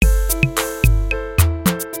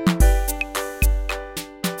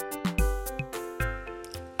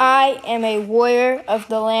I am a warrior of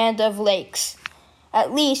the land of lakes.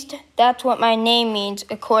 At least, that's what my name means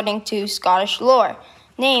according to Scottish lore.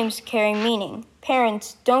 Names carry meaning.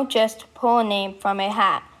 Parents don't just pull a name from a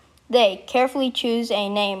hat. They carefully choose a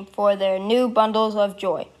name for their new bundles of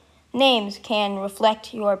joy. Names can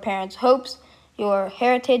reflect your parents' hopes, your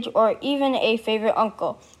heritage, or even a favorite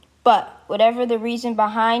uncle. But whatever the reason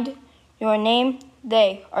behind your name,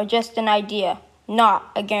 they are just an idea, not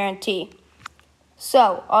a guarantee.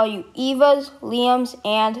 So, all you Evas, Liams,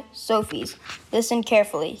 and Sophies, listen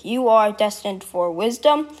carefully. You are destined for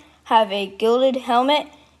wisdom, have a gilded helmet,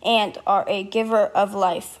 and are a giver of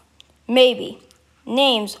life. Maybe.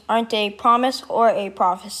 Names aren't a promise or a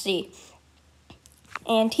prophecy.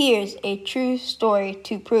 And here's a true story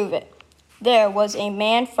to prove it. There was a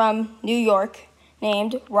man from New York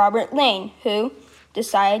named Robert Lane who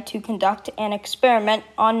decided to conduct an experiment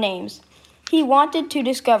on names. He wanted to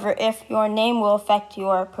discover if your name will affect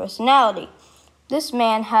your personality. This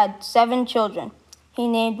man had 7 children. He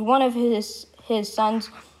named one of his sons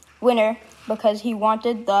Winner because he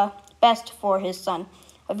wanted the best for his son.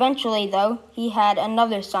 Eventually, though, he had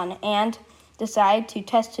another son and decided to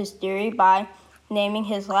test his theory by naming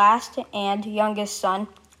his last and youngest son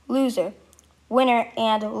Loser. Winner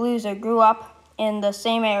and Loser grew up in the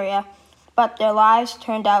same area, but their lives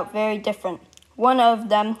turned out very different. One of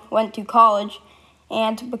them went to college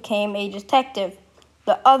and became a detective.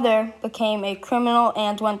 The other became a criminal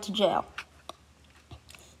and went to jail.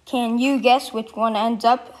 Can you guess which one ends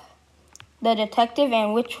up the detective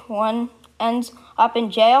and which one ends up in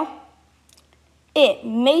jail? It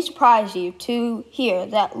may surprise you to hear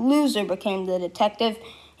that Loser became the detective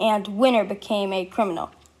and Winner became a criminal.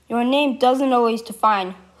 Your name doesn't always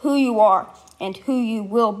define who you are and who you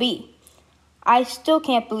will be. I still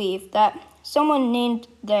can't believe that someone named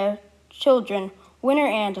their children Winner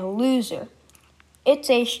and Loser. It's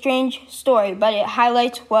a strange story, but it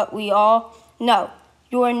highlights what we all know.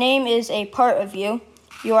 Your name is a part of you,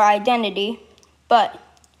 your identity, but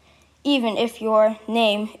even if your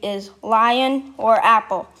name is Lion or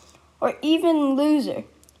Apple, or even Loser,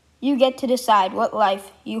 you get to decide what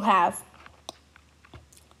life you have.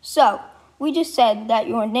 So, we just said that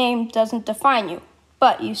your name doesn't define you,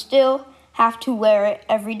 but you still have to wear it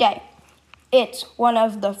every day. It's one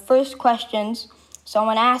of the first questions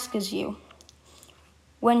someone asks you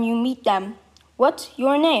when you meet them. What's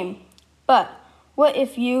your name? But what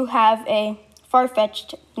if you have a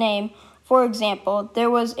far-fetched name? For example, there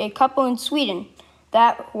was a couple in Sweden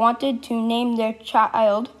that wanted to name their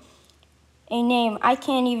child a name I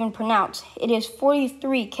can't even pronounce. It is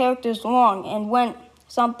 43 characters long and went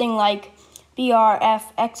something like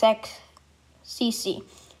BRFXXCC.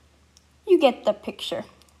 You get the picture.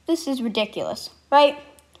 This is ridiculous, right?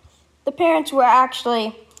 The parents were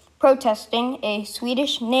actually protesting a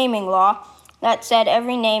Swedish naming law that said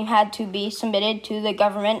every name had to be submitted to the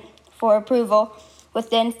government for approval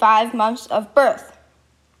within 5 months of birth.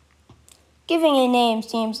 Giving a name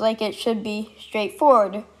seems like it should be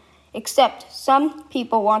straightforward, except some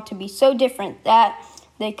people want to be so different that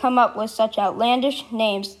they come up with such outlandish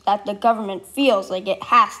names that the government feels like it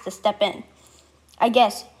has to step in. I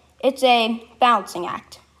guess it's a balancing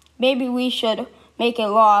act. Maybe we should make a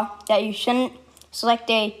law that you shouldn't select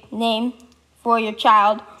a name for your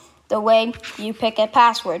child the way you pick a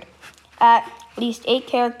password. At least 8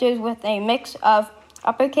 characters with a mix of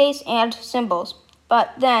uppercase and symbols.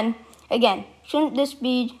 But then, again, shouldn't this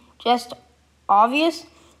be just obvious?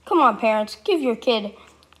 Come on, parents, give your kid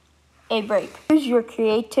a break. Use your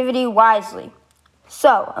creativity wisely.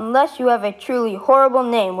 So, unless you have a truly horrible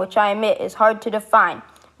name, which I admit is hard to define,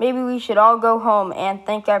 maybe we should all go home and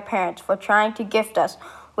thank our parents for trying to gift us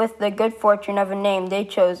with the good fortune of a name they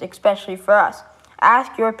chose especially for us.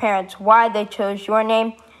 Ask your parents why they chose your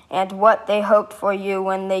name and what they hoped for you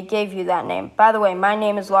when they gave you that name. By the way, my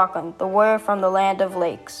name is Lachlan, the warrior from the land of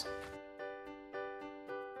lakes.